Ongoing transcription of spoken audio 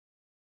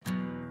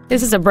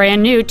This is a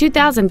brand new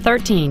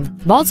 2013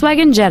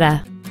 Volkswagen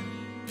Jetta.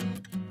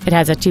 It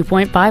has a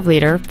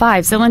 2.5-liter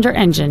 5-cylinder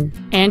engine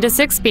and a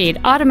 6-speed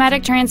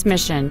automatic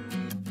transmission.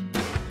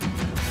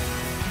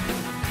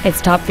 Its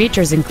top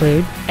features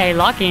include a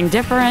locking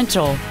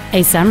differential,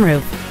 a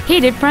sunroof,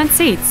 heated front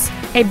seats,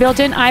 a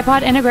built-in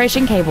iPod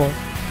integration cable,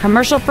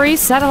 commercial-free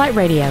satellite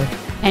radio,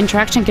 and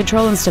traction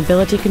control and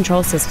stability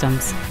control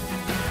systems.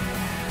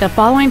 The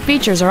following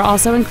features are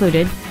also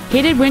included: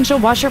 heated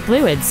windshield washer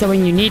fluid, so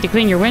when you need to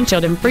clean your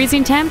windshield in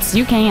freezing temps,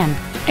 you can.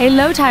 A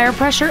low tire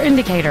pressure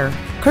indicator,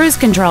 cruise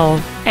control,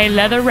 a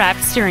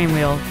leather-wrapped steering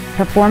wheel,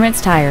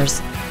 performance tires,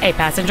 a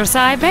passenger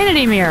side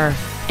vanity mirror,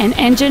 an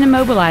engine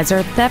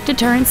immobilizer theft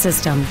deterrent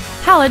system,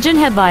 halogen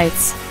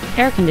headlights,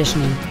 air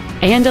conditioning,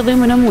 and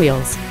aluminum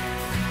wheels.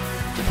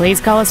 Please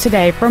call us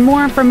today for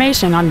more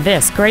information on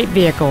this great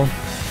vehicle.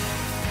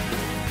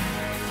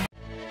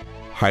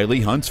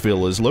 Hiley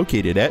Huntsville is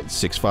located at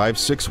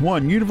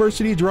 6561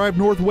 University Drive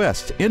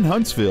Northwest in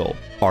Huntsville.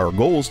 Our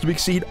goal is to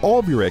exceed all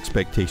of your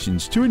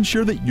expectations to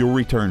ensure that you'll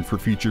return for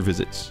future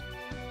visits.